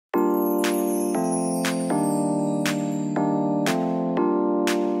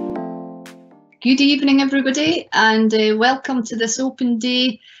Good evening, everybody, and welcome to this open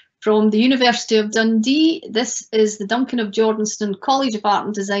day from the University of Dundee. This is the Duncan of Jordanstone College of Art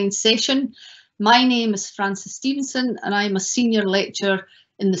and Design session. My name is Frances Stevenson and I'm a senior lecturer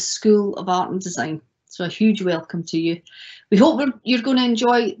in the School of Art and Design. So a huge welcome to you. We hope you're going to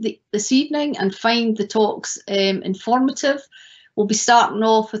enjoy this evening and find the talks informative. We'll be starting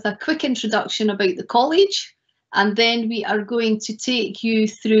off with a quick introduction about the college. And then we are going to take you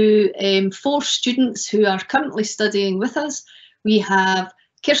through 4 students who are currently studying with us. We have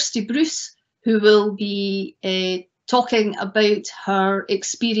Kirsty Bruce, who will be talking about her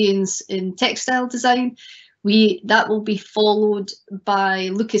experience in textile design. That will be followed by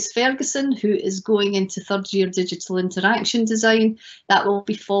Lucas Ferguson, who is going into 3rd year digital interaction design. That will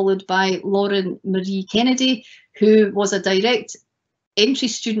be followed by Lauren Marie Kennedy, who was a direct entry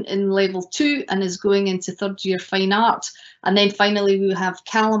student in level 2 and is going into 3rd year fine art. And then finally we have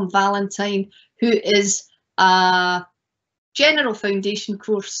Callum Valentine, who is a general foundation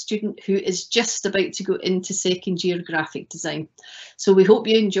course student who is just about to go into 2nd year graphic design. So we hope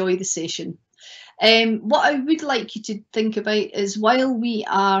you enjoy the session. What I would like you to think about is, while we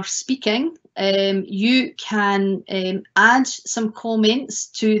are speaking, you can add some comments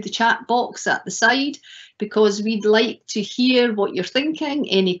to the chat box at the side, because we'd like to hear what you're thinking,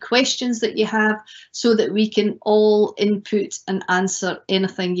 any questions that you have, so that we can all input and answer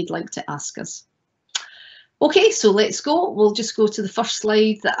anything you'd like to ask us. Okay, so let's go. We'll just go to the first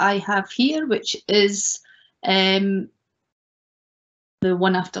slide that I have here, which is the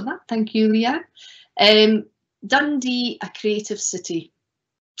one after that. Thank you, Leah. Dundee, a creative city.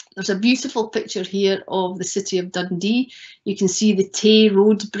 There's a beautiful picture here of the city of Dundee. You can see the Tay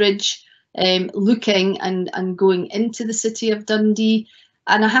Road Bridge looking and going into the city of Dundee.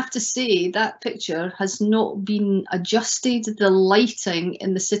 And I have to say that picture has not been adjusted. The lighting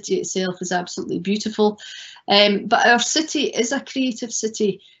in the city itself is absolutely beautiful. But our city is a creative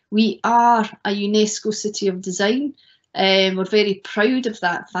city. We are a UNESCO City of Design. We're very proud of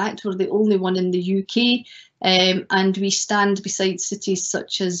that fact. We're the only one in the UK, and we stand beside cities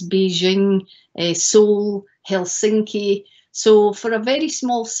such as Beijing, Seoul, Helsinki. So for a very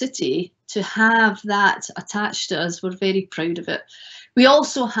small city to have that attached to us, we're very proud of it. We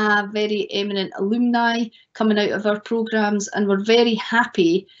also have very eminent alumni coming out of our programmes, and we're very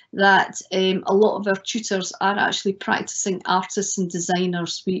happy that a lot of our tutors are actually practising artists and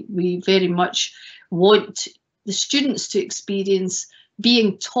designers. We very much want the students to experience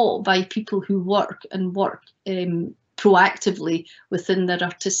being taught by people who work proactively within their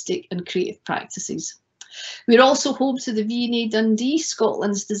artistic and creative practices. We're also home to the V&A Dundee,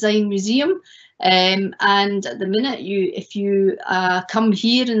 Scotland's Design Museum, and at the minute, if you come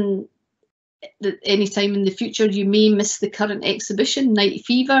here and any time in the future, you may miss the current exhibition, Night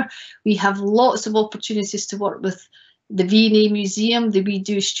Fever. We have lots of opportunities to work with the V&A Museum. We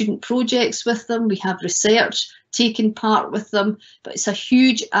do student projects with them. We have research taking part with them, but it's a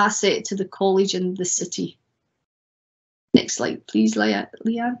huge asset to the college and the city. Next slide, please,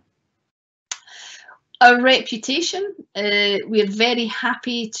 Leanne. Our reputation, we're very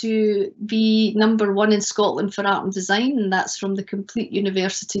happy to be #1 in Scotland for art and design, and that's from the Complete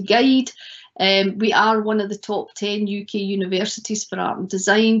University Guide. We are one of the top 10 UK universities for art and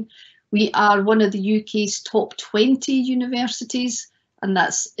design. We are one of the UK's top 20 universities, and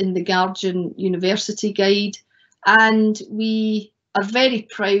that's in the Guardian University Guide. And we are very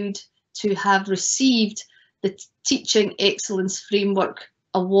proud to have received the Teaching Excellence Framework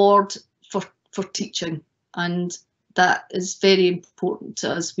Award for teaching, and that is very important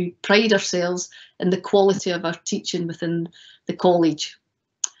to us. We pride ourselves in the quality of our teaching within the college.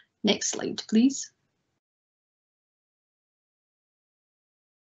 Next slide, please.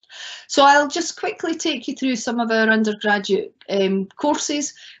 So I'll just quickly take you through some of our undergraduate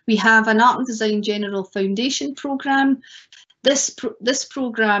courses. We have an Art and Design General Foundation programme. This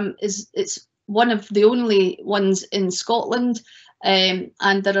programme it's one of the only ones in Scotland,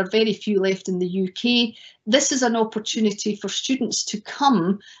 and there are very few left in the UK. This is an opportunity for students to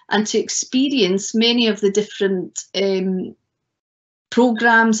come and to experience many of the different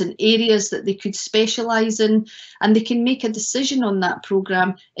programmes and areas that they could specialise in, and they can make a decision on that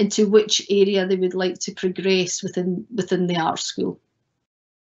programme into which area they would like to progress within the art school.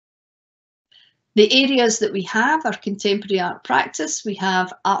 The areas that we have are contemporary art practice, we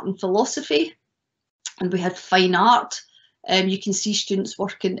have art and philosophy, and we have fine art. You can see students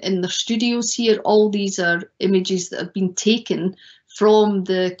working in their studios here. All these are images that have been taken from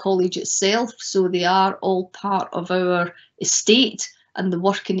the college itself, so they are all part of our estate and the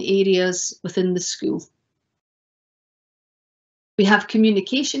working areas within the school. We have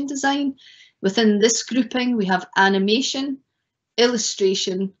communication design. Within this grouping, we have animation,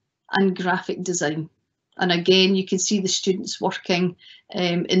 illustration, and graphic design. And again, you can see the students working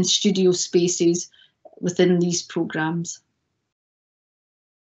in studio spaces within these programs.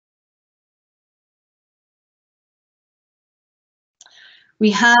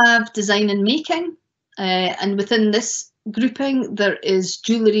 We have design and making, and within this grouping, there is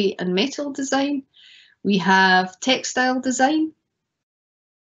jewellery and metal design. We have textile design.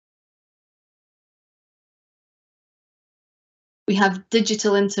 We have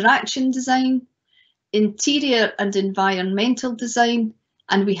digital interaction design, interior and environmental design,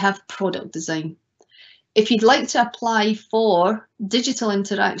 and we have product design. If you'd like to apply for digital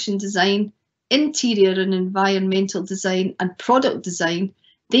interaction design, interior and environmental design, and product design,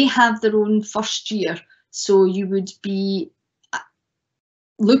 they have their own first year. So you would be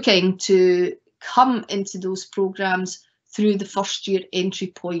looking to come into those programs through the first year entry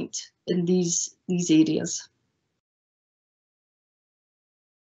point in these areas.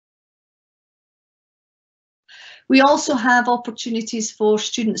 We also have opportunities for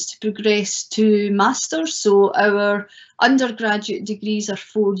students to progress to masters. So our undergraduate degrees are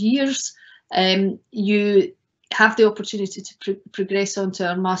 4 years. You have the opportunity to progress onto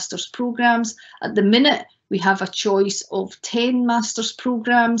our master's programs. At the minute, we have a choice of 10 master's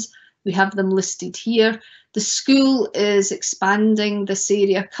programs. We have them listed here. The school is expanding this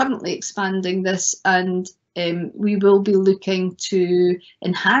area, currently expanding this, and we will be looking to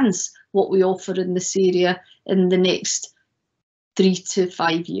enhance what we offer in this area in the next 3 to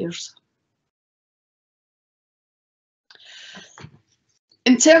 5 years.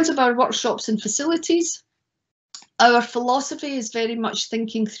 In terms of our workshops and facilities, our philosophy is very much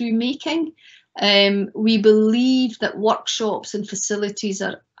thinking through making. We believe that workshops and facilities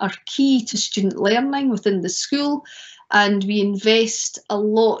are key to student learning within the school, and we invest a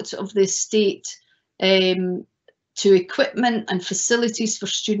lot of the estate to equipment and facilities for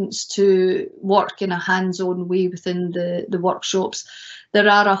students to work in a hands-on way within the workshops. There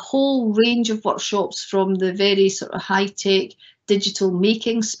are a whole range of workshops, from the very sort of high-tech digital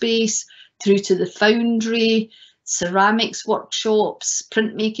making space through to the foundry, ceramics workshops,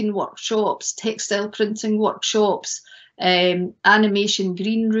 printmaking workshops, textile printing workshops, animation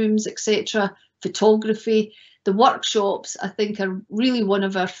green rooms, etc., photography. The workshops, I think, are really one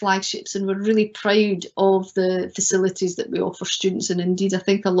of our flagships, and we're really proud of the facilities that we offer students. And indeed, I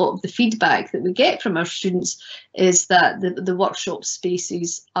think a lot of the feedback that we get from our students is that the workshop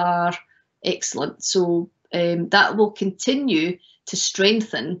spaces are excellent. So that will continue to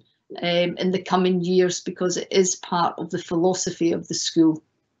strengthen in the coming years, because it is part of the philosophy of the school.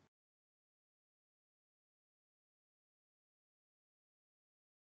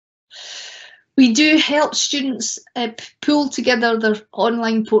 We do help students pull together their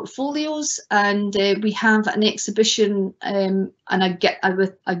online portfolios, and we have an exhibition and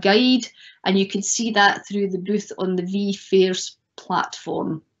a guide, and you can see that through the booth on the VFairs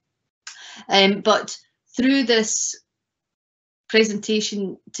platform. But through this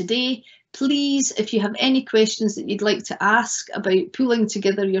presentation today, please, if you have any questions that you'd like to ask about pulling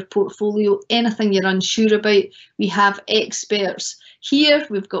together your portfolio, anything you're unsure about, we have experts here.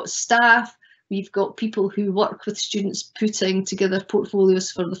 We've got staff, we've got people who work with students putting together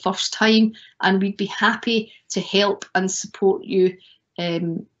portfolios for the first time, and we'd be happy to help and support you,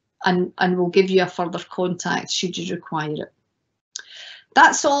 and we'll give you a further contact should you require it.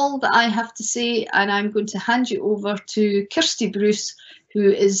 That's all that I have to say, and I'm going to hand you over to Kirsty Bruce,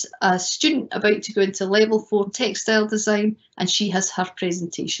 who is a student about to go into level 4 textile design, and she has her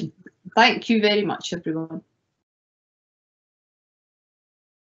presentation. Thank you very much, everyone.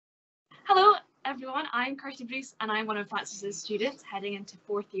 Hello, everyone. I'm Kirsty Bruce, and I'm one of Francis's students heading into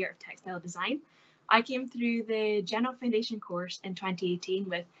 4th year of textile design. I came through the General Foundation course in 2018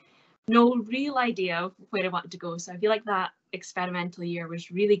 with no real idea of where I wanted to go, so I feel like that experimental year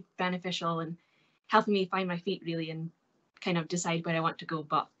was really beneficial in helping me find my feet really and kind of decide where I want to go.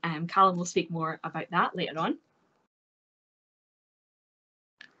 But Callum will speak more about that later on.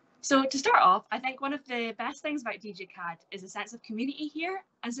 So to start off, I think one of the best things about DJCAD is a sense of community here,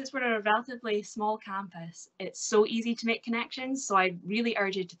 and since we're a relatively small campus, it's so easy to make connections, so I really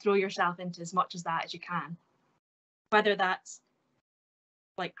urge you to throw yourself into as much as that as you can. Whether that's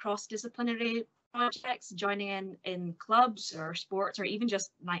like cross-disciplinary projects, joining in clubs or sports, or even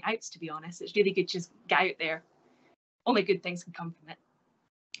just night outs, to be honest. It's really good to just get out there. Only good things can come from it.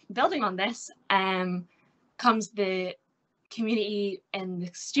 Building on this comes the community in the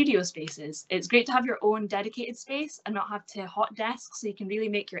studio spaces. It's great to have your own dedicated space and not have to hot desk, so you can really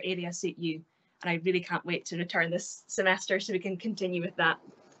make your area suit you. And I really can't wait to return this semester so we can continue with that.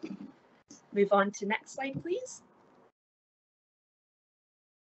 Move on to next slide, please.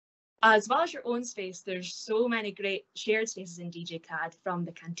 As well as your own space, there's so many great shared spaces in DJCAD, from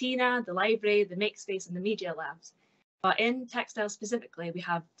the cantina, the library, the makespace, and the media labs. But in textile specifically, we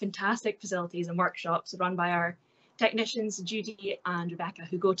have fantastic facilities and workshops run by our technicians, Judy and Rebecca,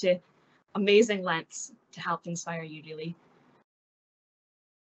 who go to amazing lengths to help inspire you, really.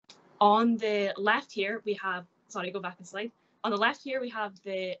 On the left here, we have, sorry, go back a slide. On the left here, we have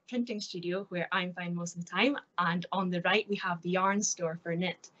the printing studio where I'm found most of the time. And on the right, we have the yarn store for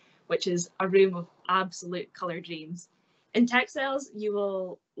knit, which is a room of absolute colour dreams. In textiles, you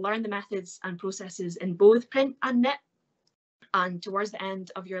will learn the methods and processes in both print and knit. And towards the end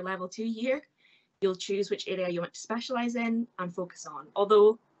of your level 2 year, you'll choose which area you want to specialise in and focus on.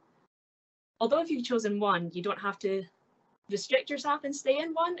 Although if you've chosen one, you don't have to restrict yourself and stay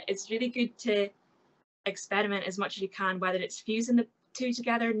in one. It's really good to experiment as much as you can, whether it's fusing the two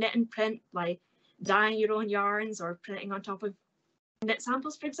together, knit and print, like dyeing your own yarns or printing on top of knit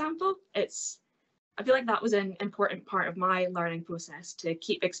samples, for example. I feel like that was an important part of my learning process, to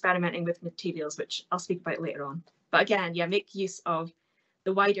keep experimenting with materials, which I'll speak about later on. But again, yeah, make use of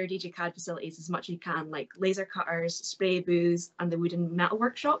the wider DJCAD facilities as much as you can, like laser cutters, spray booths, and the wood and metal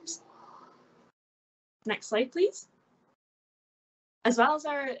workshops. Next slide, please. As well as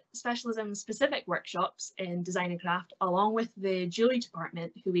our specialism-specific workshops in design and craft, along with the jewellery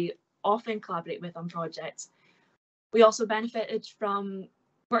department, who we often collaborate with on projects, we also benefited from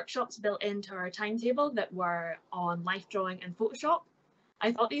workshops built into our timetable that were on life drawing and Photoshop.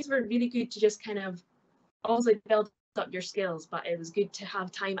 I thought these were really good to just kind of also build up your skills, but it was good to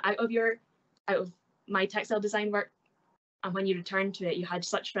have time out of my textile design work, and when you returned to it, you had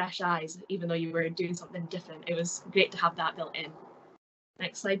such fresh eyes, even though you were doing something different. It was great to have that built in.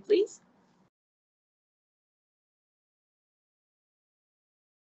 Next slide, please.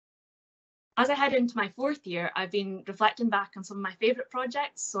 As I head into my 4th year, I've been reflecting back on some of my favourite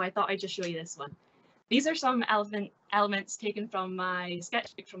projects, so I thought I'd just show you this one. These are some elements taken from my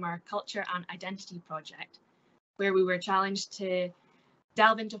sketchbook from our Culture and Identity project, where we were challenged to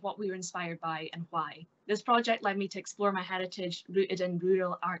delve into what we were inspired by and why. This project led me to explore my heritage rooted in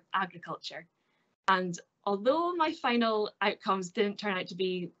rural agriculture. And although my final outcomes didn't turn out to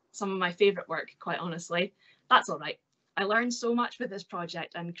be some of my favourite work, quite honestly, that's all right. I learned so much with this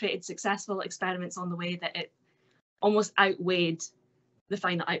project and created successful experiments on the way that it almost outweighed the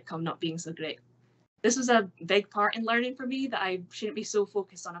final outcome not being so great. This was a big part in learning for me, that I shouldn't be so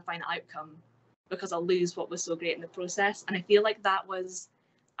focused on a final outcome because I'll lose what was so great in the process. And I feel like that was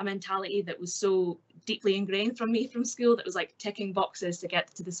a mentality that was so deeply ingrained from me from school, that was like ticking boxes to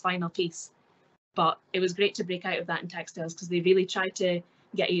get to this final piece. But it was great to break out of that in textiles, because they really try to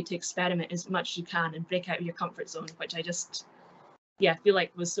get you to experiment as much as you can and break out of your comfort zone, which I just, yeah, feel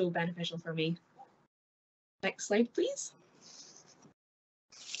like was so beneficial for me. Next slide, please.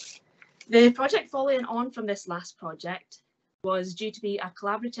 The project following on from this last project was due to be a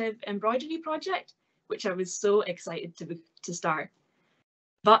collaborative embroidery project, which I was so excited to start.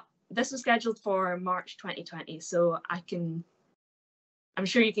 But this was scheduled for March 2020, so I'm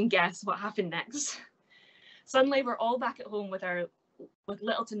sure you can guess what happened next. Suddenly, we're all back at home with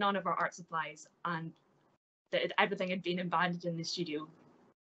little to none of our art supplies, and everything had been abandoned in the studio.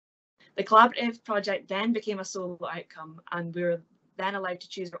 The collaborative project then became a solo outcome, and we were then allowed to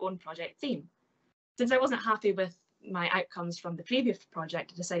choose our own project theme. Since I wasn't happy with my outcomes from the previous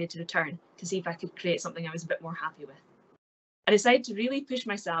project, I decided to return to see if I could create something I was a bit more happy with. I decided to really push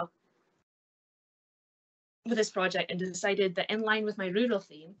myself with this project and decided that, in line with my rural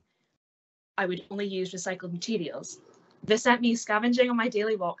theme, I would only use recycled materials. This sent me scavenging on my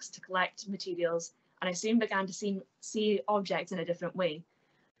daily walks to collect materials, and I soon began to see objects in a different way.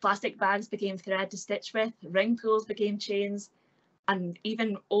 Plastic bags became thread to stitch with, ring pools became chains, and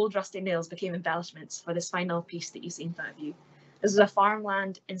even old rusty nails became embellishments for this final piece that you see in front of you. This was a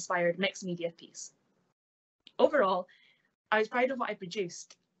farmland-inspired mixed media piece. Overall, I was proud of what I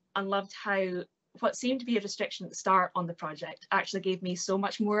produced and loved how what seemed to be a restriction at the start on the project actually gave me so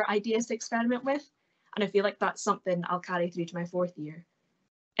much more ideas to experiment with, and I feel like that's something I'll carry through to my 4th year.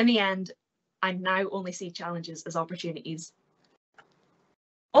 In the end, I now only see challenges as opportunities.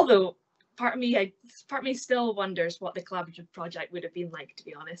 Although part of me still wonders what the collaborative project would have been like, to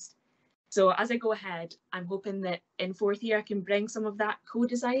be honest. So as I go ahead, I'm hoping that in 4th year I can bring some of that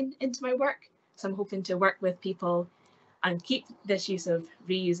co-design into my work. So I'm hoping to work with people and keep this use of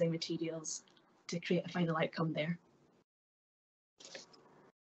reusing materials to create a final outcome there.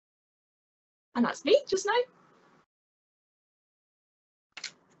 And that's me just now.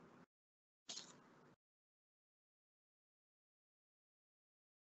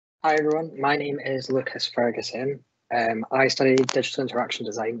 Hi everyone, my name is Lucas Ferguson. I study digital interaction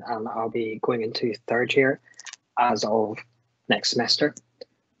design and I'll be going into third year as of next semester.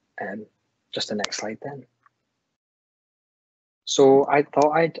 Just the next slide then. So I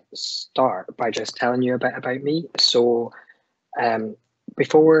thought I'd start by just telling you a bit about me. So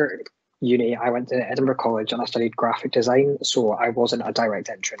before uni, I went to Edinburgh College and I studied graphic design. So I wasn't a direct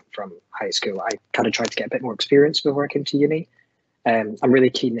entrant from high school. I kind of tried to get a bit more experience before I came to uni. I'm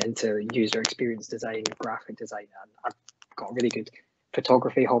really keen into user experience design, graphic design, and I've got a really good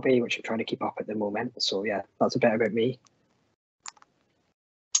photography hobby, which I'm trying to keep up at the moment. So yeah, that's a bit about me.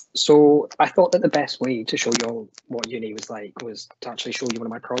 So I thought that the best way to show you all what uni was like was to actually show you one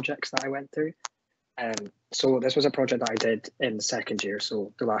of my projects that I went through. So this was a project that I did in the second year,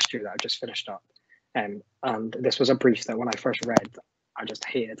 so the last year that I've just finished up. And this was a brief that when I first read, I just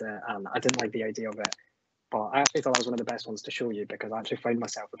hated it and I didn't like the idea of it. But I actually thought that was one of the best ones to show you because I actually found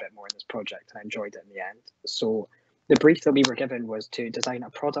myself a bit more in this project and I enjoyed it in the end. So the brief that we were given was to design a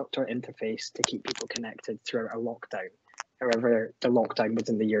product or interface to keep people connected throughout a lockdown. However, the lockdown was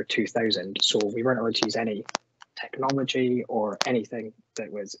in the year 2000, so we weren't allowed to use any technology or anything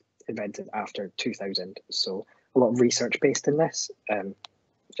that was invented after 2000. So a lot of research based in this.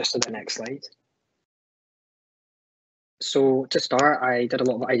 Just to the next slide. So to start, I did a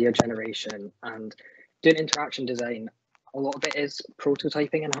lot of idea generation and doing interaction design. A lot of it is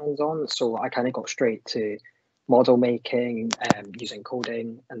prototyping and hands-on. So I kind of got straight to model making, using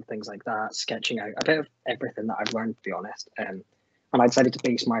coding and things like that, sketching out a bit of everything that I've learned, to be honest. And I decided to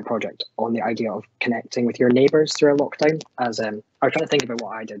base my project on the idea of connecting with your neighbours through a lockdown. As I was trying to think about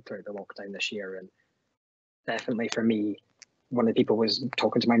what I did throughout the lockdown this year, and definitely for me, one of the people was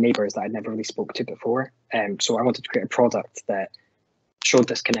talking to my neighbours that I'd never really spoke to before. So I wanted to create a product that showed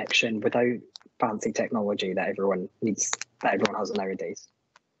this connection without fancy technology that everyone needs, that everyone has nowadays.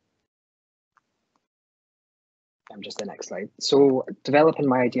 Just the next slide. So developing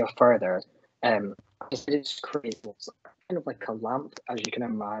my idea further, I decided to create kind of like a lamp, as you can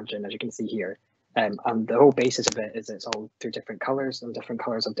imagine, as you can see here. And the whole basis of it is it's all through different colours and different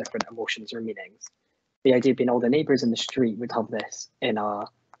colours of different emotions or meanings. The idea being all the neighbours in the street would have this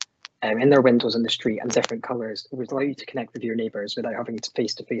in their windows in the street and different colours. It would allow you to connect with your neighbours without having to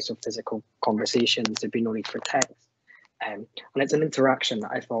face-to-face or physical conversations. There'd be no need for text. And it's an interaction that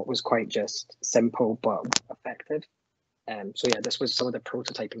I thought was quite just simple but effective. So yeah, this was some of the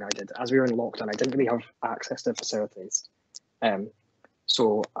prototyping I did. As we were in lockdown, I didn't really have access to facilities.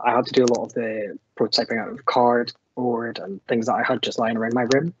 So I had to do a lot of the prototyping out of cardboard and things that I had just lying around my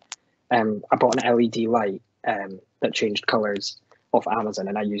room. I bought an LED light that changed colours off Amazon,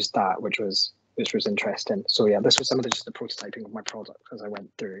 and I used that, which was interesting. So yeah, this was some of just the prototyping of my product as I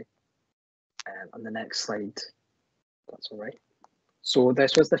went through. On the next slide, that's all right. So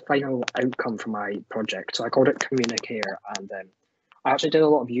this was the final outcome for my project. So I called it Communicator, and I actually did a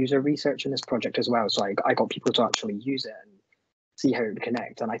lot of user research in this project as well. So I got people to actually use it and see how it would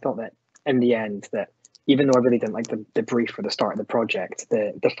connect. And I thought that in the end, that even though I really didn't like the brief for the start of the project,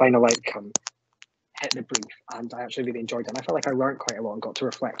 the final outcome hit the brief, and I actually really enjoyed it. And I felt like I learned quite a lot and got to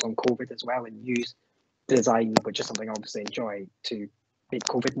reflect on COVID as well and use design, which is something I obviously enjoy, to make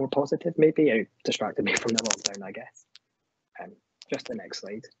COVID more positive. Maybe it distracted me from the lockdown, I guess. Just the next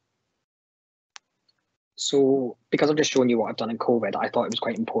slide. So because I've just shown you what I've done in COVID, I thought it was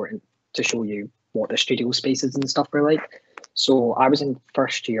quite important to show you what the studio spaces and stuff were like. So I was in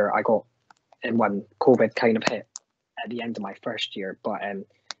first year, I got in when COVID kind of hit at the end of my first year, but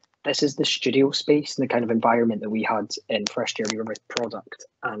this is the studio space and the kind of environment that we had in first year. We were with product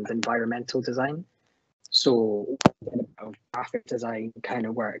and environmental design. So of graphic design kind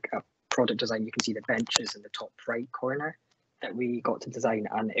of work, product design, you can see the benches in the top right corner that we got to design,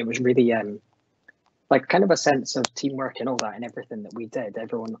 and it was really like kind of a sense of teamwork and all that, and everything that we did.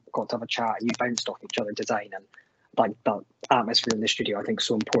 Everyone got to have a chat. You bounced off each other design, and like that atmosphere in the studio, I think, is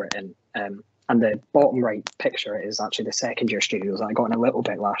so important. And the bottom right picture is actually the second year studios that I got in a little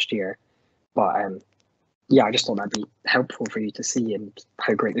bit last year, but yeah, I just thought that'd be helpful for you to see and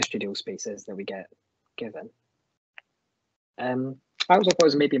how great the studio space is that we get given. I also thought it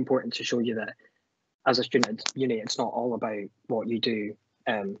was maybe important to show you that as a student at uni, it's not all about what you do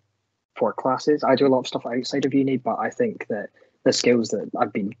for classes. I do a lot of stuff outside of uni, but I think that the skills that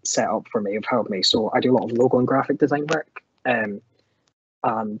have been set up for me have helped me. So I do a lot of logo and graphic design work.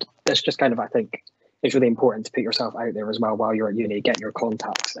 And this just kind of, I think, it's really important to put yourself out there as well while you're at uni, get your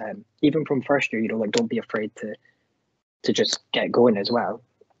contacts. Even from first year, like don't be afraid to just get going as well.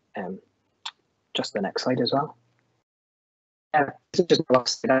 Just the next slide as well. This is just the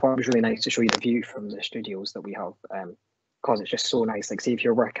last slide. I thought it was really nice to show you the view from the studios that we have. because it's just so nice. Like, see if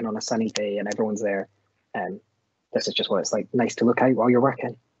you're working on a sunny day and everyone's there, this is just what it's like, nice to look out while you're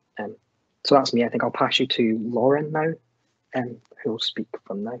working. So that's me. I think I'll pass you to Lauren now, who will speak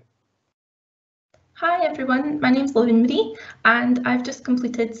from now. Hi everyone, my name's Lauren Marie and I've just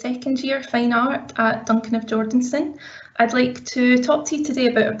completed second year Fine Art at Duncan of Jordanstone. I'd like to talk to you today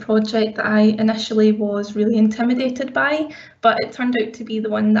about a project that I initially was really intimidated by, but it turned out to be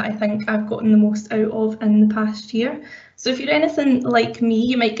the one that I think I've gotten the most out of in the past year. So if you're anything like me,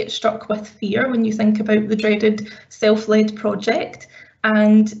 you might get struck with fear when you think about the dreaded self-led project.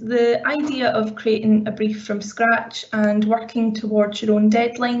 And the idea of creating a brief from scratch and working towards your own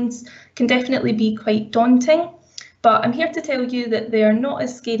deadlines can definitely be quite daunting, but I'm here to tell you that they are not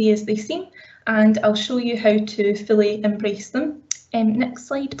as scary as they seem, and I'll show you how to fully embrace them. Next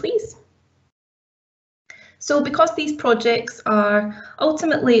slide, please. So because these projects are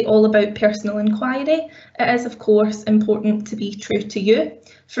ultimately all about personal inquiry, it is of course important to be true to you.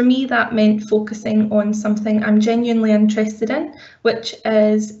 For me, that meant focusing on something I'm genuinely interested in, which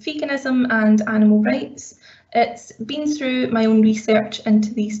is veganism and animal rights. It's been through my own research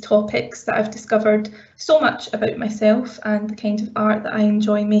into these topics that I've discovered so much about myself and the kind of art that I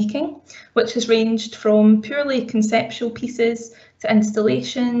enjoy making, which has ranged from purely conceptual pieces to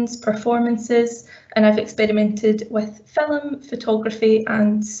installations, performances, and I've experimented with film, photography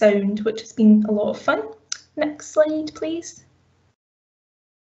and sound, which has been a lot of fun. Next slide, please.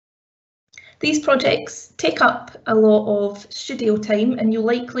 These projects take up a lot of studio time and you'll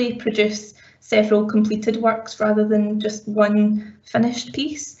likely produce several completed works rather than just one finished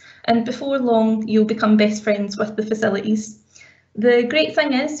piece. And before long, you'll become best friends with the facilities. The great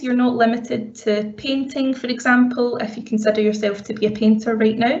thing is you're not limited to painting, for example, if you consider yourself to be a painter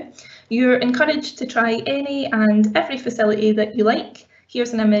right now. You're encouraged to try any and every facility that you like.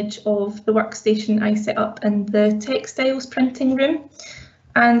 Here's an image of the workstation I set up in the textiles printing room.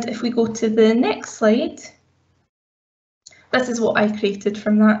 And if we go to the next slide, this is what I created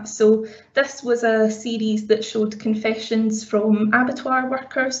from that. So this was a series that showed confessions from abattoir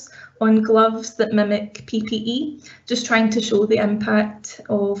workers on gloves that mimic PPE, just trying to show the impact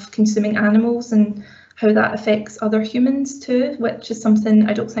of consuming animals and how that affects other humans too, which is something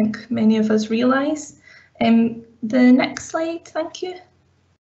I don't think many of us realise. The next slide, thank you.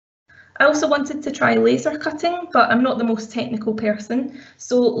 I also wanted to try laser cutting, but I'm not the most technical person.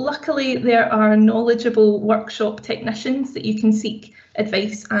 So luckily there are knowledgeable workshop technicians that you can seek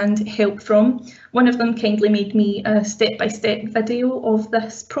advice and help from. One of them kindly made me a step-by-step video of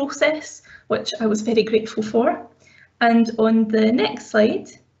this process, which I was very grateful for. And on the next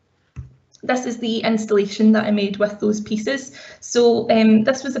slide, this is the installation that I made with those pieces. So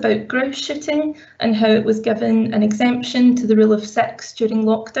this was about grouse shooting and how it was given an exemption to the rule of 6 during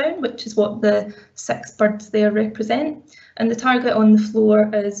lockdown, which is what the 6 birds there represent. And the target on the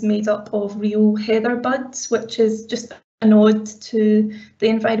floor is made up of real heather buds, which is just a nod to the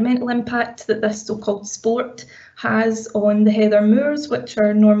environmental impact that this so-called sport has on the heather moors, which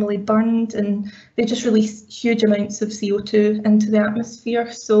are normally burned, and they just release huge amounts of CO2 into the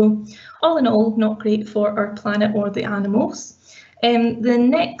atmosphere. So all in all, not great for our planet or the animals. The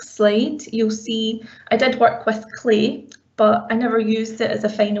next slide, you'll see I did work with clay, but I never used it as a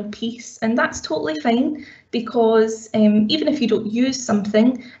final piece, and that's totally fine because even if you don't use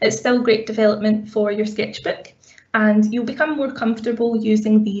something, it's still great development for your sketchbook. And you'll become more comfortable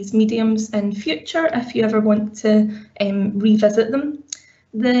using these mediums in future if you ever want to revisit them.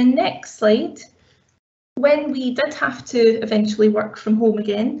 The next slide. When we did have to eventually work from home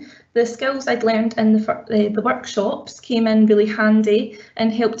again, the skills I'd learned in the workshops came in really handy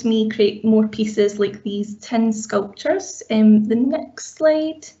and helped me create more pieces like these tin sculptures. The next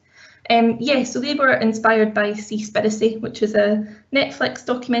slide. So they were inspired by Seaspiracy, which is a Netflix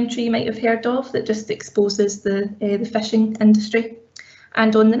documentary you might have heard of that just exposes the fishing industry.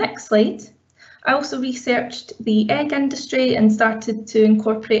 And on the next slide, I also researched the egg industry and started to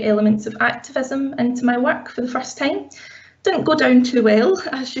incorporate elements of activism into my work for the first time. Didn't go down too well,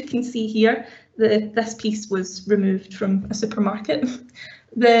 as you can see here. This piece was removed from a supermarket.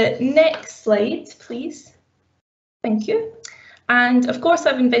 The next slide, please. Thank you. And of course,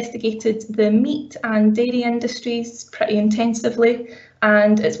 I've investigated the meat and dairy industries pretty intensively.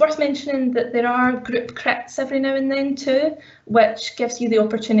 And it's worth mentioning that there are group crits every now and then too, which gives you the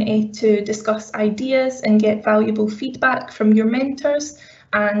opportunity to discuss ideas and get valuable feedback from your mentors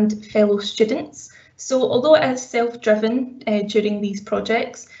and fellow students. So although it is self-driven during these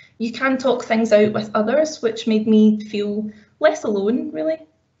projects, you can talk things out with others, which made me feel less alone, really.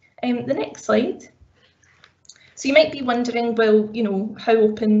 The next slide. So you might be wondering, well, you know, how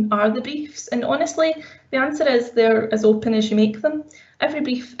open are the briefs? And honestly, the answer is they're as open as you make them. Every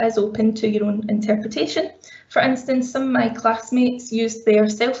brief is open to your own interpretation. For instance, some of my classmates used their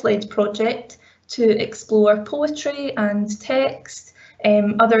self-led project to explore poetry and text.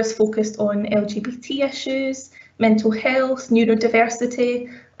 Others focused on LGBT issues, mental health,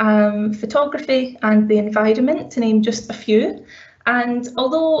 neurodiversity, photography and the environment, to name just a few. And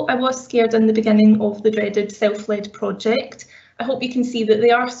although I was scared in the beginning of the dreaded self-led project, I hope you can see that they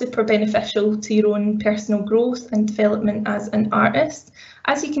are super beneficial to your own personal growth and development as an artist.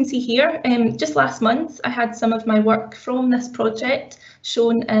 As you can see here, just last month I had some of my work from this project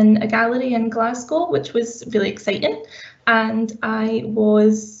shown in a gallery in Glasgow, which was really exciting. And I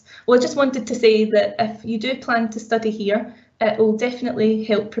just wanted to say that if you do plan to study here, it will definitely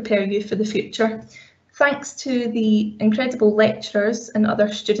help prepare you for the future. Thanks to the incredible lecturers and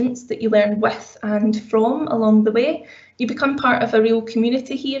other students that you learn with and from along the way, you become part of a real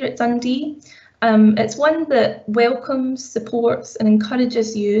community here at Dundee. It's one that welcomes, supports and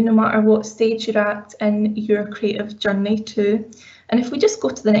encourages you no matter what stage you're at in your creative journey too. And if we just go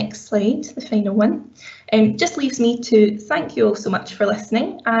to the next slide, the final one, just leaves me to thank you all so much for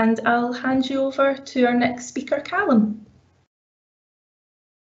listening, and I'll hand you over to our next speaker, Callum.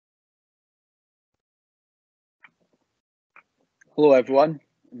 Hello everyone,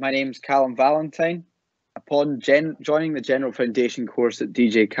 my name's Callum Valentine. Upon joining the General Foundation course at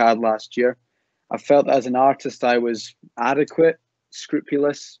DJ CAD last year, I felt that as an artist I was adequate,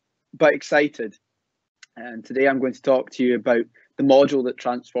 scrupulous, but excited. And today I'm going to talk to you about the module that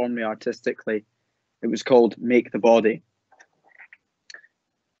transformed me artistically. It was called Make the Body.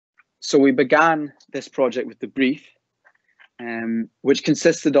 So we began this project with the brief, which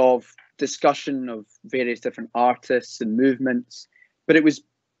consisted of discussion of various different artists and movements, but it was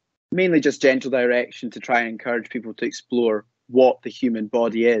mainly just gentle direction to try and encourage people to explore what the human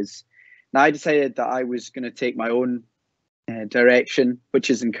body is. Now I decided that I was going to take my own direction, which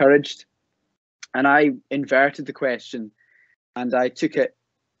is encouraged, and I inverted the question and I took it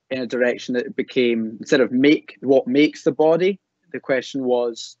in a direction that it became, instead of what makes the body, the question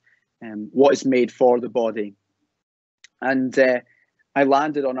was what is made for the body. And I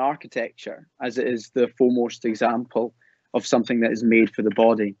landed on architecture, as it is the foremost example of something that is made for the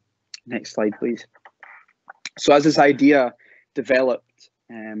body. Next slide, please. So as this idea developed,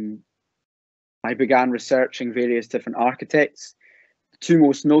 I began researching various different architects. The two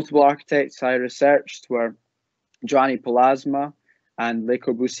most notable architects I researched were Giovanni Pallasma and Le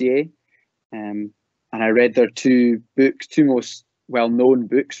Corbusier, and I read their two most well-known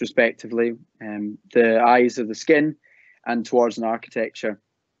books, respectively, The Eyes of the Skin and Towards an Architecture.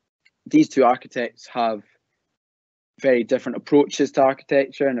 These two architects have very different approaches to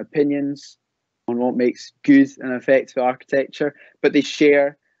architecture and opinions on what makes good and effective architecture, but they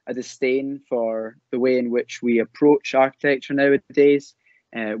share a disdain for the way in which we approach architecture nowadays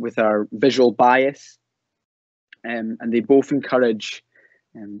with our visual bias, and they both encourage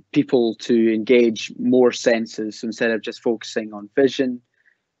people to engage more senses. So instead of just focusing on vision,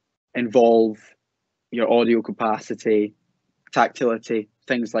 involve your audio capacity, tactility,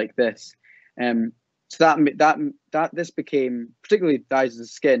 things like this. So that this became, particularly The Eyes of the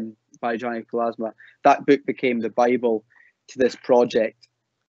Skin by Giovanni Pallasma, that book became the Bible to this project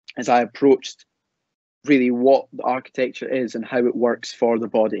as I approached really what the architecture is and how it works for the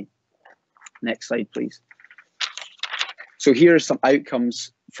body. Next slide, please. So here are some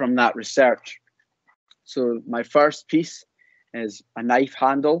outcomes from that research. So my first piece is a knife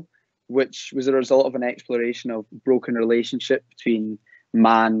handle, which was a result of an exploration of broken relationship between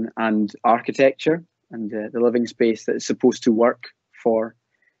man and architecture and the living space that is supposed to work for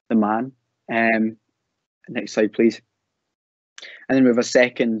the man. Next slide, please. And then we have a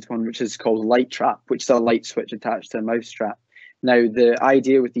second one, which is called Light Trap, which is a light switch attached to a mouse trap. Now, the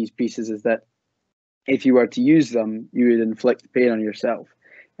idea with these pieces is that if you were to use them, you would inflict pain on yourself.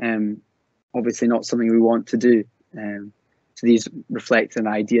 Obviously not something we want to do. So these reflect an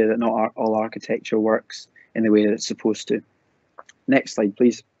idea that not all architecture works in the way that it's supposed to. Next slide,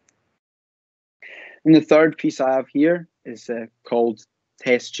 please. And the third piece I have here is called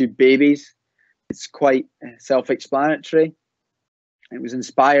Test Tube Babies. It's quite self-explanatory. It was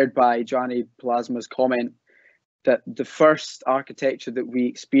inspired by Giovanni Pallasma's comment that the first architecture that we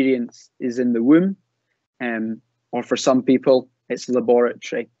experience is in the womb, or for some people, it's a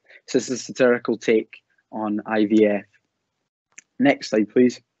laboratory. So it's a satirical take on IVF. Next slide,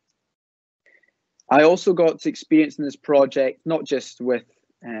 please. I also got to experience in this project, not just with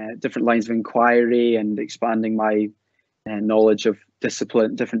different lines of inquiry and expanding my knowledge of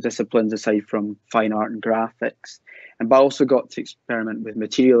different disciplines aside from fine art and graphics. But I also got to experiment with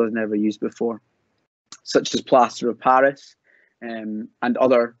material I've never used before, such as plaster of Paris and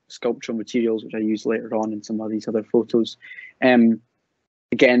other sculptural materials, which I use later on in some of these other photos.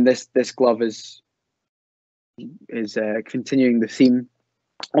 Again, this glove is continuing the theme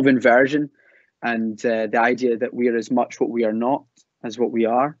of inversion and the idea that we are as much what we are not as what we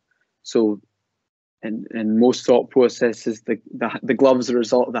are. So in most thought processes, the glove is the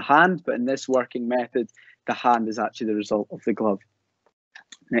result of the hand, but in this working method, the hand is actually the result of the glove.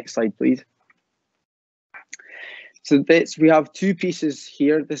 Next slide, please. So we have two pieces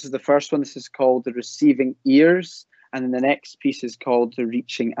here. This is the first one. This is called the receiving ears, and then the next piece is called the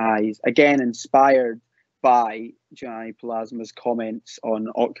reaching eyes. Again, inspired by Gianni Plasma's comments on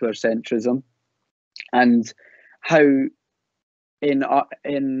ocular centrism and how in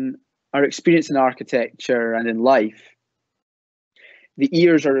our experience in architecture and in life, the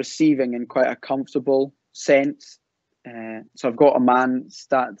ears are receiving in quite a comfortable sense. So I've got a man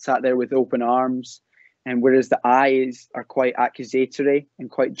sat there with open arms, and whereas the eyes are quite accusatory and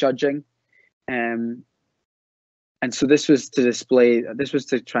quite judging. And so this was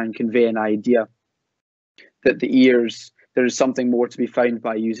to try and convey an idea that the ears, there is something more to be found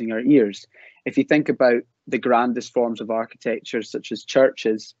by using our ears. If you think about the grandest forms of architecture, such as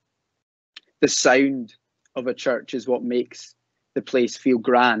churches, the sound of a church is what makes the place feel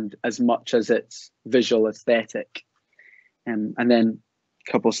grand as much as its visual aesthetic. And then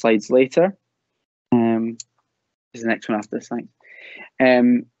a couple of slides later, is the next one after this,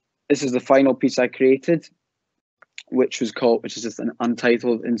 thanks. This is the final piece I created, which is just an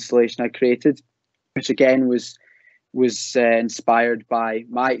untitled installation I created, which again was inspired by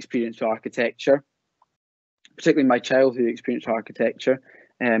my experience with architecture, particularly my childhood experience with architecture.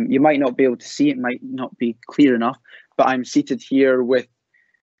 You might not be able to see it, might not be clear enough, but I'm seated here with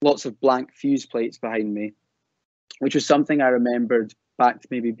lots of blank fuse plates behind me, which was something I remembered back to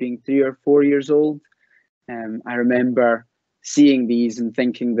maybe being 3 or 4 years old. I remember seeing these and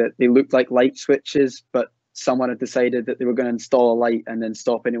thinking that they looked like light switches, but someone had decided that they were going to install a light and then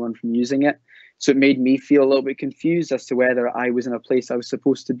stop anyone from using it. So it made me feel a little bit confused as to whether I was in a place I was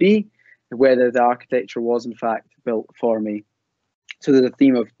supposed to be, and whether the architecture was in fact built for me. So there's a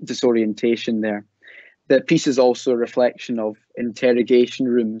theme of disorientation there. The piece is also a reflection of interrogation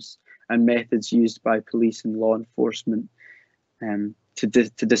rooms and methods used by police and law enforcement to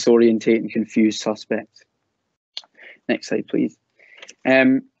disorientate and confuse suspects. Next slide, please.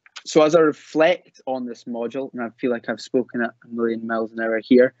 So as I reflect on this module, and I feel like I've spoken at a million miles an hour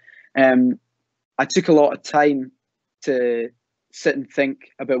here, I took a lot of time to sit and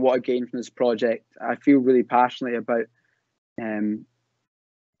think about what I gained from this project. I feel really passionately about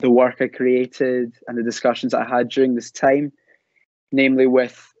the work I created and the discussions I had during this time, namely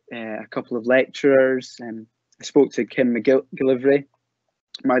with a couple of lecturers. I spoke to Kim McGillivray,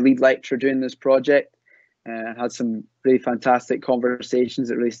 my lead lecturer during this project, and had some really fantastic conversations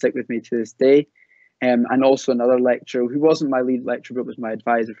that really stick with me to this day. And also another lecturer who wasn't my lead lecturer but was my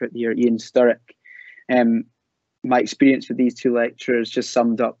advisor for the year, Ian Sturrock. My experience with these two lecturers just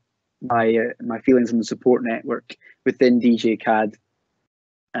summed up my feelings on the support network within DJCAD.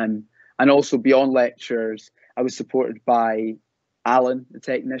 And also beyond lecturers, I was supported by Alan, the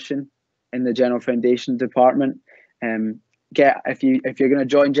technician in the General Foundation department. If you're going to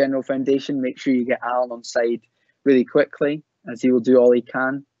join General Foundation, make sure you get Alan on side really quickly, as he will do all he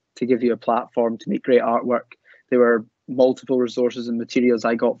can to give you a platform to make great artwork. There were multiple resources and materials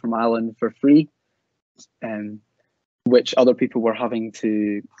I got from Alan for free, which other people were having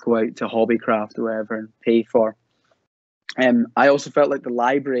to go out to Hobbycraft or whatever and pay for. I also felt like the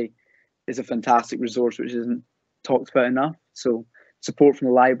library is a fantastic resource which isn't talked about enough. So support from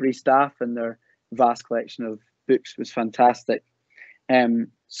the library staff and their vast collection of books was fantastic.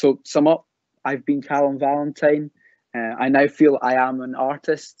 So sum up, I've been Callum Valentine. I now feel I am an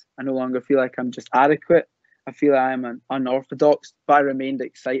artist. I no longer feel like I'm just adequate. I feel I am an unorthodox, but I remained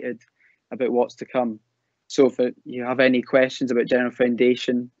excited about what's to come. So if you have any questions about General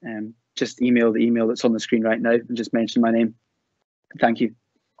Foundation, just email the email that's on the screen right now and just mention my name. Thank you.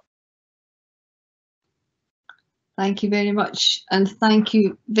 Thank you very much, and thank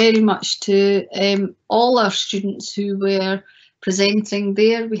you very much to all our students who were presenting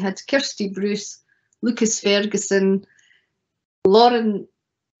there. We had Kirsty Bruce, Lucas Ferguson, Lauren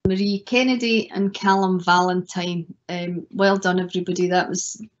Marie Kennedy and Callum Valentine. Well done everybody, that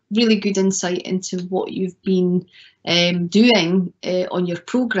was really good insight into what you've been doing on your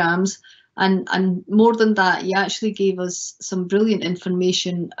programmes. And more than that, you actually gave us some brilliant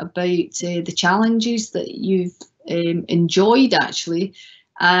information about the challenges that you've enjoyed actually,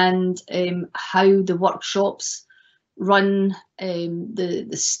 and how the workshops run, the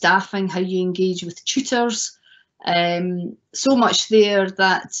staffing, how you engage with tutors, so much there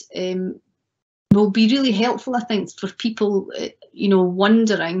that will be really helpful, I think, for people, you know,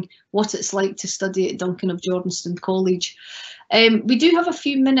 wondering what it's like to study at Duncan of Jordanstone College. We do have a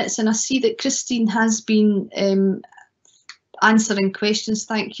few minutes, and I see that Christine has been answering questions.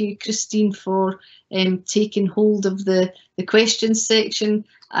 Thank you, Christine, for taking hold of the questions section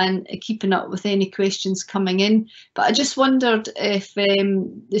and keeping up with any questions coming in. But I just wondered if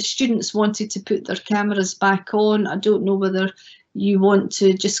the students wanted to put their cameras back on. I don't know whether you want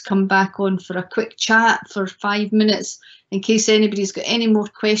to just come back on for a quick chat for 5 minutes in case anybody's got any more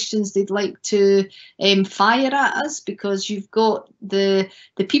questions they'd like to fire at us, because you've got the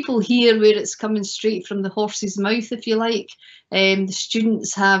people here where it's coming straight from the horse's mouth, if you like. The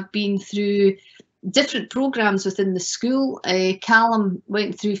students have been through different programmes within the school. Callum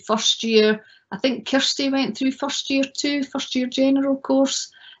went through first year. I think Kirsty went through first year too, first year general course.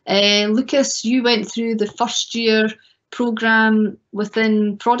 Lucas, you went through the first year programme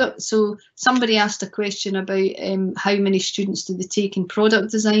within product. So somebody asked a question about how many students do they take in product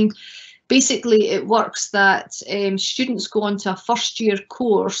design. Basically, it works that students go on to a first year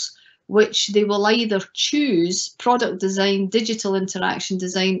course which they will either choose product design, digital interaction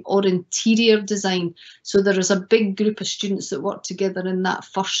design, or interior design. So there is a big group of students that work together in that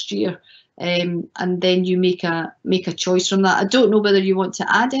first year, and then you make a choice from that. I don't know whether you want to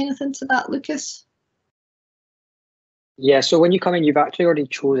add anything to that, Lucas. Yeah, so when you come in, you've actually already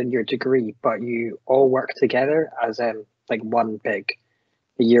chosen your degree, but you all work together as like one big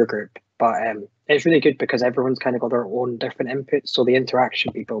year group. But it's really good because everyone's kind of got their own different inputs. So the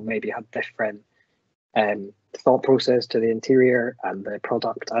interaction people maybe have different thought process to the interior and the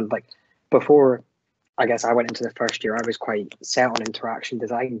product. And like before, I guess I went into the first year, I was quite set on interaction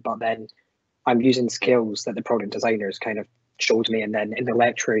design, but then I'm using skills that the product designers kind of showed me. And then in the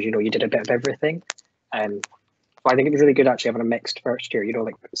lectures, you know, you did a bit of everything. I think it's really good actually having a mixed first year. You know,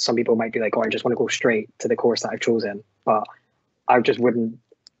 like some people might be like, oh, I just want to go straight to the course that I've chosen, but I just wouldn't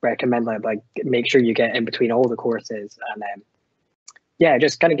recommend that. Like, make sure you get in between all the courses, and yeah, it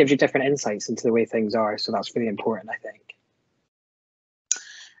just kind of gives you different insights into the way things are. So that's really important, I think.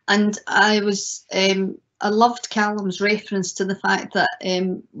 And I loved Callum's reference to the fact that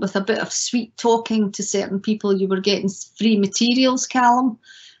with a bit of sweet talking to certain people, you were getting free materials. Callum,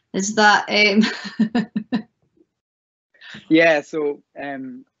 is that? Yeah, so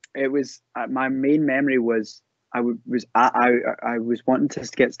it was my main memory was I was wanting to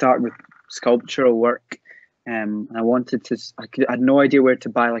get started with sculptural work, and I wanted to. I had no idea where to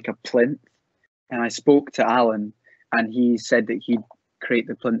buy like a plinth, and I spoke to Alan, and he said that he'd create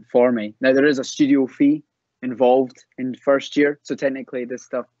the plinth for me. Now there is a studio fee involved in first year, so technically this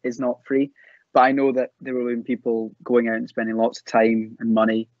stuff is not free. But I know that there will be people going out and spending lots of time and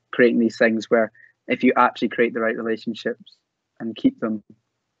money creating these things where, if you actually create the right relationships and keep them,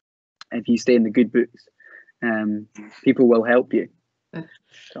 if you stay in the good books, people will help you.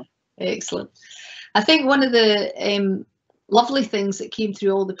 So. Excellent. I think one of the lovely things that came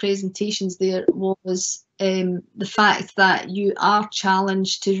through all the presentations there was the fact that you are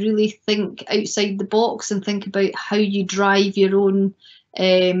challenged to really think outside the box and think about how you drive your own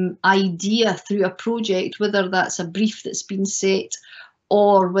idea through a project, whether that's a brief that's been set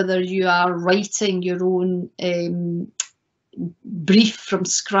or whether you are writing your own brief from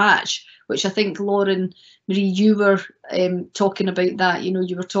scratch, which I think, Lauren Marie, you were talking about that. You know,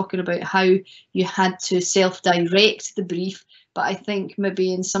 you were talking about how you had to self-direct the brief, but I think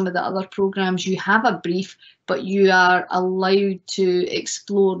maybe in some of the other programs you have a brief, but you are allowed to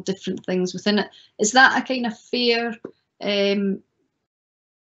explore different things within it. Is that a kind of fair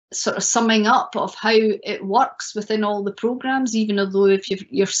sort of summing up of how it works within all the programs, even although if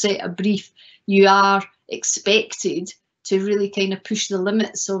you're set a brief, you are expected to really kind of push the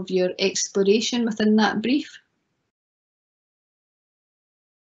limits of your exploration within that brief?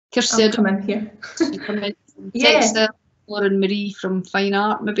 Kirsty, I'll come in here. You come in from Yeah. textile, Lauren Marie from fine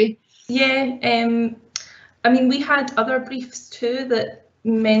art, maybe? Yeah, I mean, we had other briefs too that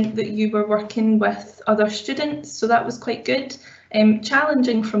meant that you were working with other students, so that was quite good.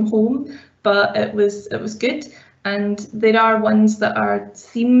 Challenging from home, but it was good. And there are ones that are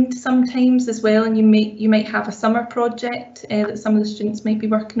themed sometimes as well, and you might have a summer project that some of the students might be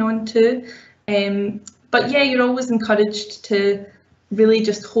working on too. But yeah, you're always encouraged to really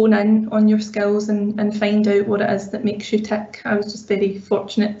just hone in on your skills and find out what it is that makes you tick. I was just very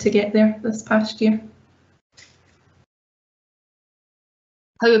fortunate to get there this past year.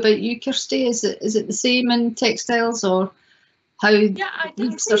 How about you, Kirsty? Is it the same in textiles, or how I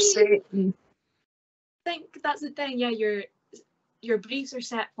briefs are set? think that's the thing. Yeah, your briefs are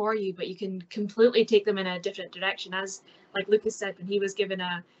set for you, but you can completely take them in a different direction. As like Lucas said, when he was given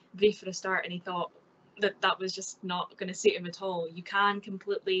a brief for a start and he thought that was just not going to suit him at all, you can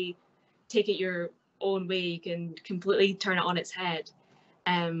completely take it your own way. You can completely turn it on its head.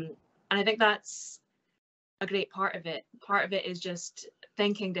 And I think that's a great part of it. Part of it is just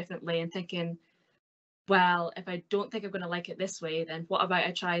thinking differently and thinking, well, if I don't think I'm going to like it this way, then what about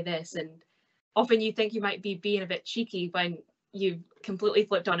I try this? And often you think you might be being a bit cheeky when you've completely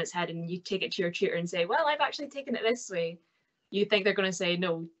flipped on its head and you take it to your tutor and say, well, I've actually taken it this way. You think they're going to say,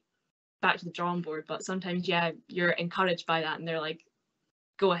 no, back to the drawing board. But sometimes, yeah, you're encouraged by that and they're like,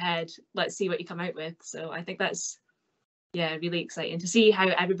 go ahead, let's see what you come out with. So I think that's, yeah, really exciting to see how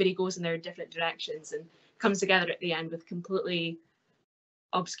everybody goes in their different directions and comes together at the end with completely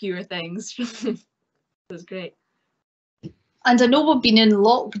obscure things. It was great. And I know we've been in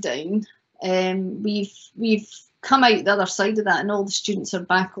lockdown. We've come out the other side of that, and all the students are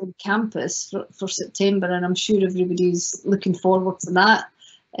back on campus for September, and I'm sure everybody's looking forward to that.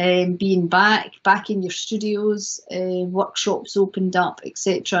 Being back in your studios, workshops opened up,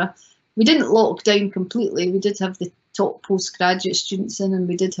 etc. We didn't lock down completely. We did have the top postgraduate students in, and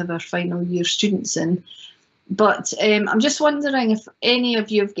we did have our final year students in. But I'm just wondering if any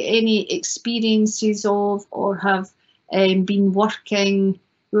of you have got any experiences of, or have been working.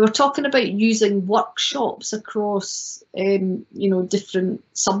 We were talking about using workshops across, different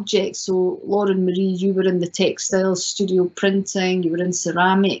subjects. So Lauren Marie, you were in the textiles, studio printing, you were in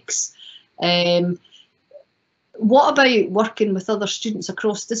ceramics. What about working with other students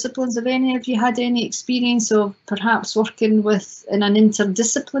across disciplines? Have any of you had any experience of perhaps working with in an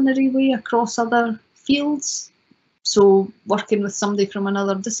interdisciplinary way across other fields? So working with somebody from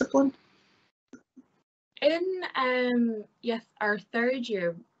another discipline? In our third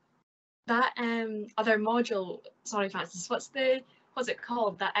year, that other module, sorry Francis, what's it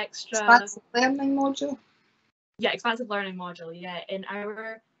called? That extra expansive learning module? Yeah, expansive learning module, yeah. In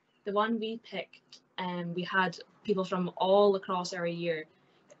the one we picked, we had people from all across our year.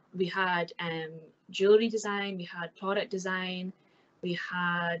 We had jewellery design, we had product design, we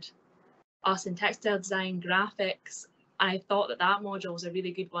had us in textile design, graphics. I thought that module was a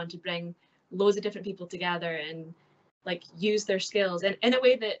really good one to bring loads of different people together and like use their skills and in a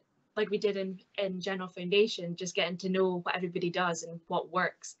way that like we did in general foundation, just getting to know what everybody does and what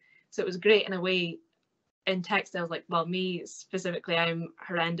works. So it was great in a way in textiles. Like, well, me specifically, I'm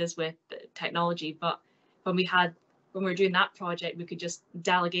horrendous with technology, but when we were doing that project, we could just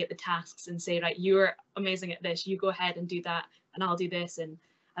delegate the tasks and say, right, you're amazing at this, you go ahead and do that and I'll do this. And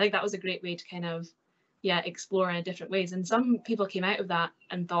I think that was a great way to kind of explore in different ways. And some people came out of that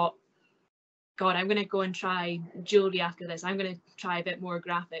and thought, God, I'm going to go and try jewelry after this. I'm going to try a bit more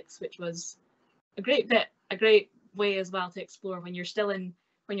graphics, which was a great way as well to explore when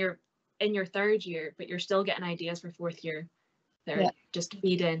you're in your third year, but you're still getting ideas for fourth year. They're just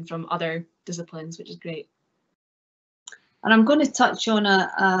feed in from other disciplines, which is great. And I'm going to touch on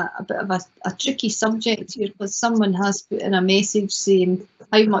a bit of a tricky subject here, because someone has put in a message saying,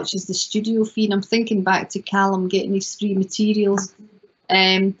 how much is the studio fee? And I'm thinking back to Callum getting his free materials.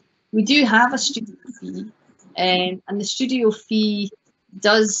 We do have a studio fee, and the studio fee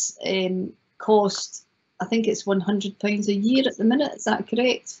does cost, I think it's £100 a year at the minute. Is that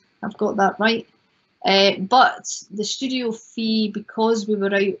correct? I've got that right. But the studio fee, because we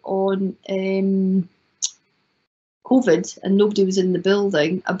were out on COVID and nobody was in the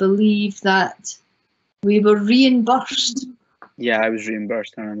building, I believe that we were reimbursed. Yeah, I was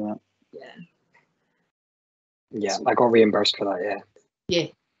reimbursed. I remember that. Yeah, I got reimbursed for that. Yeah,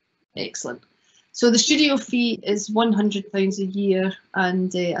 excellent. So the studio fee is £100 a year,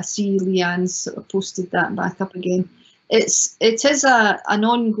 and I see Leanne's sort of posted that back up again. It is an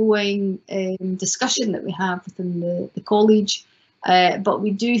ongoing discussion that we have within the college. But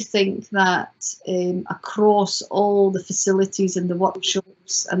we do think that across all the facilities and the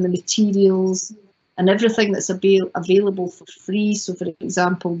workshops and the materials and everything that's available for free, so for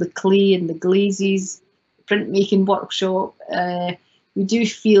example, the clay and the glazes, printmaking workshop, we do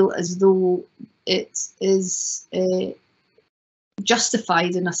feel as though it is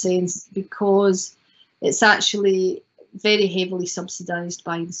justified in a sense, because it's actually very heavily subsidised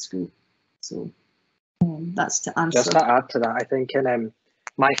by the school. So that's to answer. Just to add to that, I think in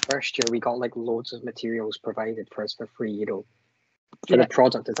my first year we got like loads of materials provided for us for free, for the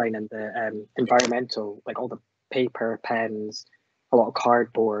product design and the environmental, like all the paper, pens, a lot of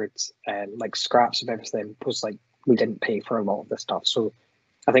cardboard, and like scraps of everything was like we didn't pay for a lot of the stuff. So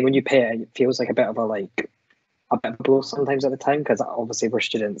I think when you pay it, it feels like a bit of a blow sometimes at the time, because obviously we're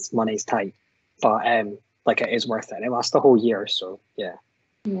students, money's tight, but like it is worth it, and it lasts the whole year. So yeah.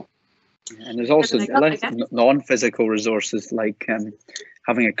 And there's also non-physical resources like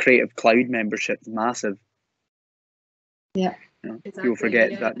having a Creative Cloud membership is massive. Yeah. Exactly, People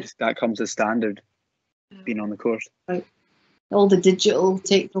forget that comes as standard being on the course. Right. All the digital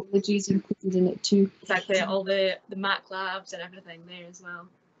technologies included in it too. Exactly, all the Mac labs and everything there as well.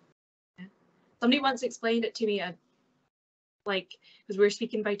 Yeah. Somebody once explained it to me, like, because we were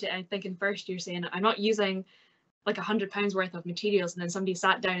speaking about it, I think in first year, saying I'm not using like £100 worth of materials, and then somebody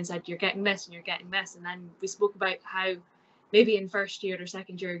sat down and said you're getting this and you're getting this, and then we spoke about how maybe in first year or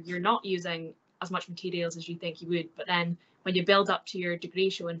second year you're not using as much materials as you think you would, but then when you build up to your degree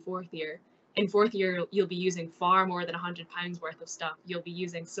show in fourth year you'll be using far more than £100 worth of stuff. You'll be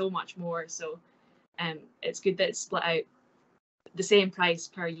using so much more, so it's good that it's split out the same price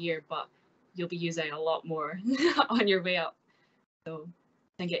per year, but you'll be using a lot more on your way up. So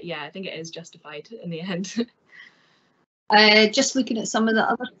I think it is justified in the end. Just looking at some of the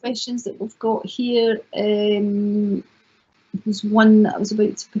other questions that we've got here, there's one that I was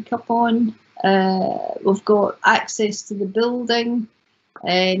about to pick up on. We've got access to the building.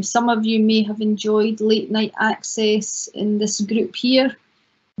 Some of you may have enjoyed late night access in this group here.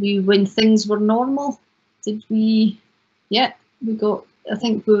 When things were normal, did we? Yeah, we got. I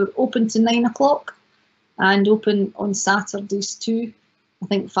think we were open to 9 o'clock, and open on Saturdays too. I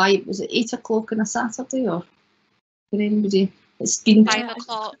think 8 o'clock on a Saturday, or for anybody? It's been 5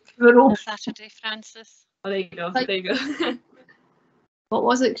 o'clock on Saturday, Francis. Oh, there you go. There you go. What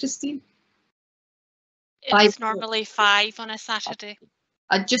was it, Christine? It's normally 5 on a Saturday.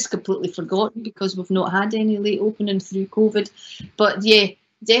 I'd just completely forgotten because we've not had any late opening through COVID. But yeah,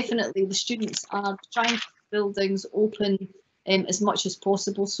 definitely the students are trying to keep buildings open as much as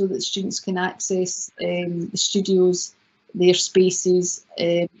possible so that students can access the studios, their spaces,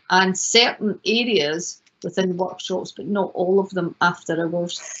 and certain areas within workshops, but not all of them after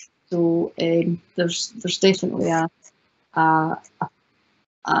hours. So there's definitely a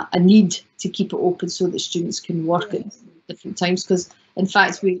need to keep it open so that students can work at different times, because in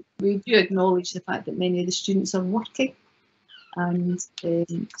fact we do acknowledge the fact that many of the students are working, and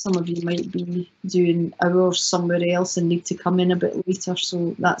some of you might be doing hours somewhere else and need to come in a bit later,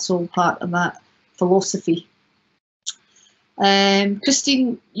 so that's all part of that philosophy.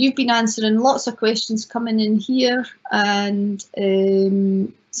 Christine, you've been answering lots of questions coming in here, and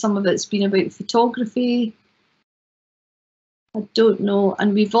some of it's been about photography. I don't know,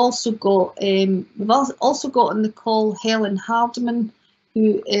 and we've also got on the call Helen Hardiman,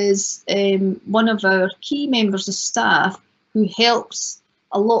 who is one of our key members of staff, who helps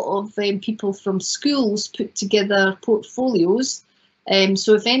a lot of people from schools put together portfolios.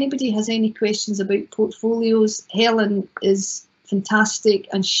 So if anybody has any questions about portfolios, Helen is fantastic,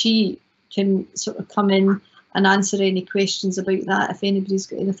 and she can sort of come in and answer any questions about that if anybody's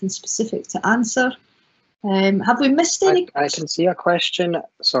got anything specific to answer. Have we missed any? I can see a question.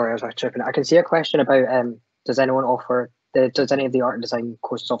 Sorry, I was tripping. I can see a question about does any of the art and design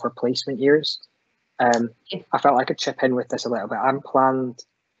courses offer placement years? I felt I could chip in with this a little bit. I'm planned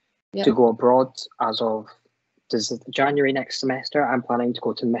to go abroad as of January next semester. I'm planning to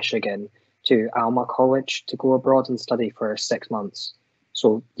go to Michigan to Alma College to go abroad and study for 6 months.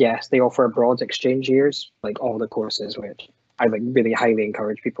 So yes, they offer abroad exchange years, like all the courses, which I really highly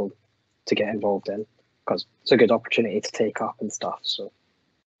encourage people to get involved in, because it's a good opportunity to take up and stuff. So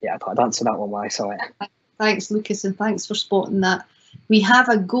yeah, I thought I'd answer that one when I saw it. Thanks, Lucas, and thanks for spotting that. We have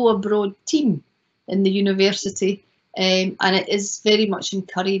a Go Abroad team in the university, and it is very much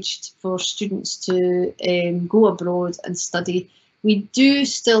encouraged for students to go abroad and study. We do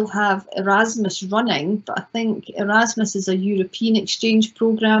still have Erasmus running, but I think Erasmus is a European exchange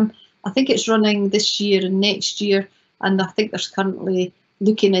programme. I think it's running this year and next year, and I think there's currently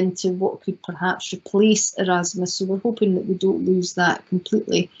looking into what could perhaps replace Erasmus, so we're hoping that we don't lose that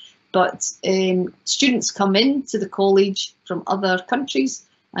completely. But students come into the college from other countries,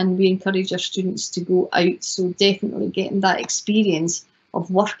 and we encourage our students to go out, so definitely getting that experience of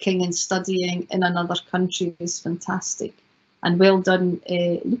working and studying in another country is fantastic. And well done,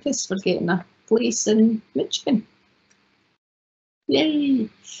 Lucas, for getting a place in Michigan. Yay!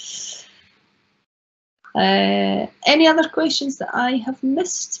 Any other questions that I have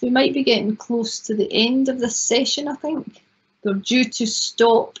missed? We might be getting close to the end of this session, I think. We're due to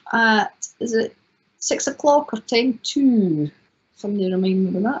stop at, is it 6 o'clock or 10 to? Somebody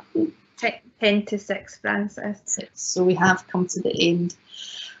remind me of that. 10 to 6, Francis. So we have come to the end.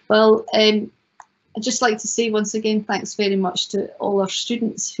 Well, I'd just like to say once again, thanks very much to all our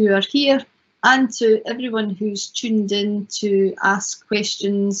students who are here and to everyone who's tuned in to ask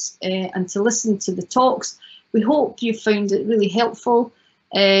questions and to listen to the talks. We hope you found it really helpful.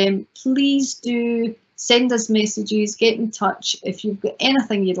 Please do send us messages, get in touch if you've got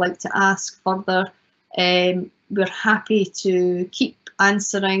anything you'd like to ask further. We're happy to keep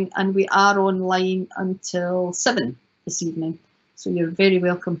answering, and we are online until 7 this evening. So you're very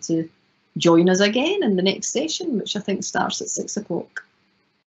welcome to join us again in the next session, which I think starts at 6 o'clock.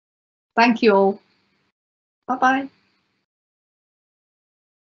 Thank you all. Bye-bye.